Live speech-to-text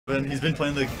He's been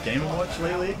playing the Game & Watch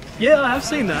lately. Yeah, I have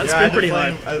seen that. It's been pretty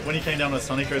high. When he came down to the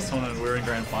Sunny Coast tournament, we were in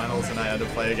Grand Finals, and I had to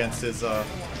play against his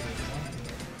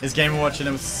Game & Watch, and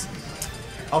it was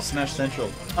up smash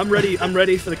central. I'm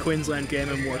ready for the Queensland Game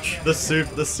 & Watch. The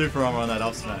super armor on that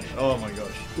up smash. Oh my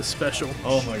gosh. The special.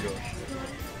 Oh my gosh.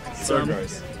 So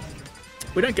gross.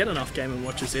 We don't get enough Game &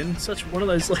 Watches in. Such one of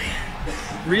those like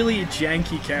really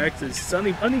janky characters. It's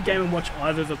only Game & Watch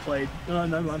I've ever played. No,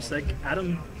 my mistake.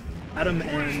 Adam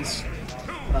and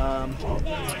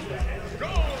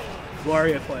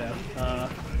Warrior player.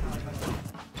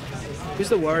 Who's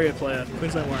the Warrior player?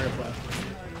 Queensland Warrior player.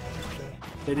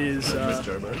 It is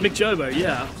Mick Jobo.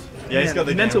 Yeah. Yeah, he's got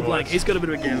the mental Game & blank. Watch. He's got a bit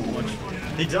of a Game & Watch.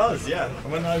 He does, yeah.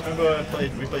 When I remember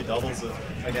we played doubles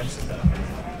against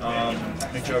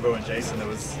Mick Jobo and Jason, there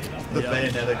was the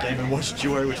Bayonetta Game & Watch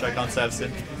duo, which I can't say I've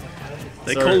seen.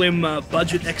 They call him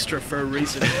Budget Extra for a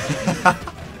reason.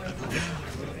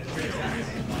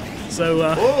 So,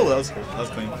 oh, that was cool. That was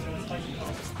clean.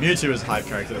 Mewtwo is a hype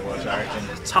character to watch, I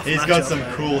reckon. Tough He's got some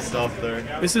cool stuff though.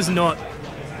 This is not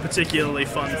particularly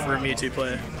fun for a Mewtwo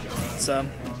player. So,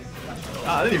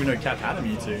 I didn't even know Cap had a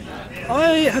Mewtwo.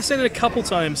 I have seen it a couple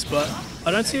times, but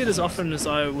I don't see it as often as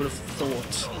I would have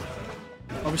thought.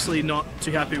 Obviously not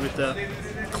too happy with the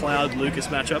Cloud-Lucas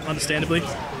matchup, understandably.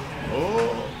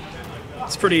 Oh.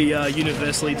 It's pretty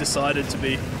universally decided to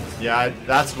be yeah,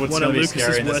 that's what's going to be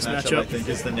scary in this matchup. I think,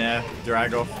 is the Nair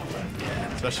drag-off.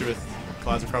 Especially with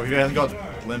Cloud's Pro. If he hasn't got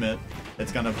limit,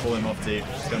 it's going to pull him off deep.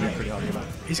 It's going to be pretty hard to get back.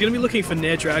 He's going to be looking for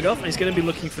Nair drag-off, and he's going to be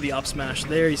looking for the up smash.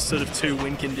 There he's sort of two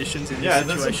win conditions in this situation.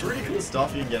 Yeah, there's some pretty cool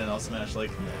stuff you can get in up smash, like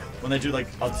when they do like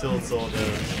up tilts or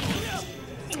the...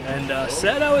 And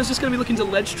SadHour is just going to be looking to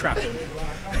ledge trap him.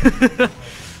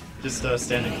 Just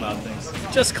standing Cloud things.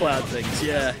 Just Cloud things,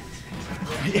 yeah.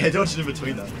 Yeah, dodging in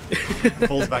between them.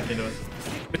 Falls back into it.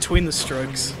 Between the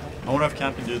strokes. I wonder if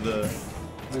Cap can do the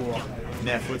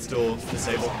Nair footstool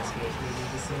disable.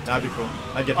 That'd be cool.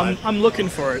 I'd get hyped. I'm looking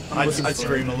for it. I'd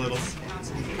scream a little.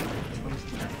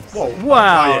 Whoa.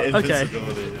 Wow, Oh, yeah, okay.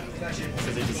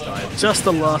 Because he just died. Just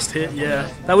the last hit, yeah.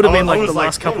 That would have been like the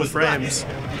last couple frames.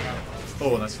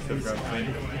 Oh, nice flip grab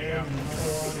clean.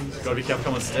 Gotta be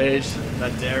careful on stage.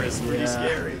 That dare is pretty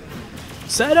scary.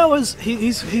 SadHour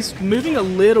he's moving a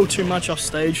little too much off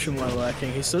stage for my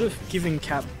liking. He's sort of giving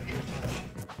Cap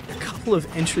a couple of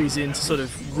entries in to sort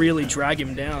of really drag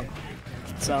him down.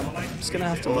 So I'm just gonna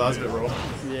have to. Oh, that was a bit raw.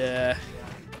 Yeah.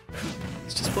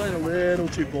 He's just playing a little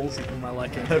too ballsy for my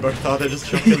liking. They both thought they just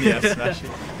jumped in the F smash.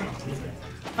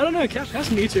 I don't know, Cap's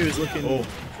Mewtwo is looking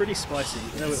pretty spicy.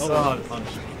 You know, so hard to punch.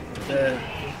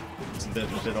 It's a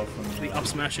bit off from the up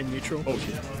smash in neutral. Oh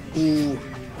shit. Ooh.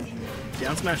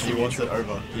 Down smash. He wants it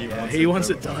over. He wants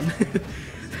it done.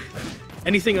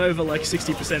 Anything over like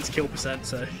 60% is kill percent,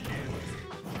 so.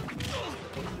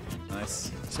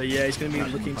 Nice. So yeah, he's going to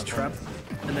be looking to trap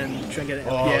and then try and get it.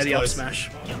 Oh, yeah, the close. up smash.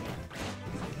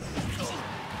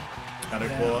 Kind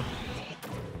of core.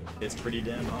 It's pretty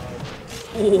damn hard.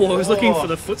 Oh, I was looking for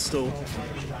the footstool.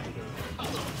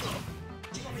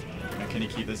 Now, can he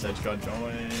keep this edge guard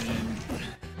going?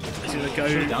 He's going to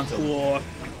go down tilt.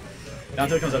 Down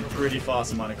tilt comes up pretty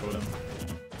fast and might have caught him.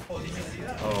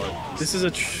 Oh, this is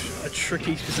a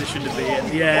tricky position to be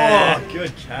in. Yeah. Oh,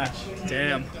 good catch.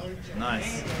 Damn.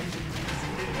 Nice.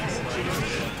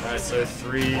 Alright, so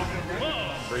 3-1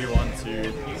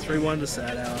 to... 3-1 to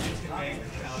SadHour.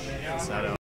 SadHour.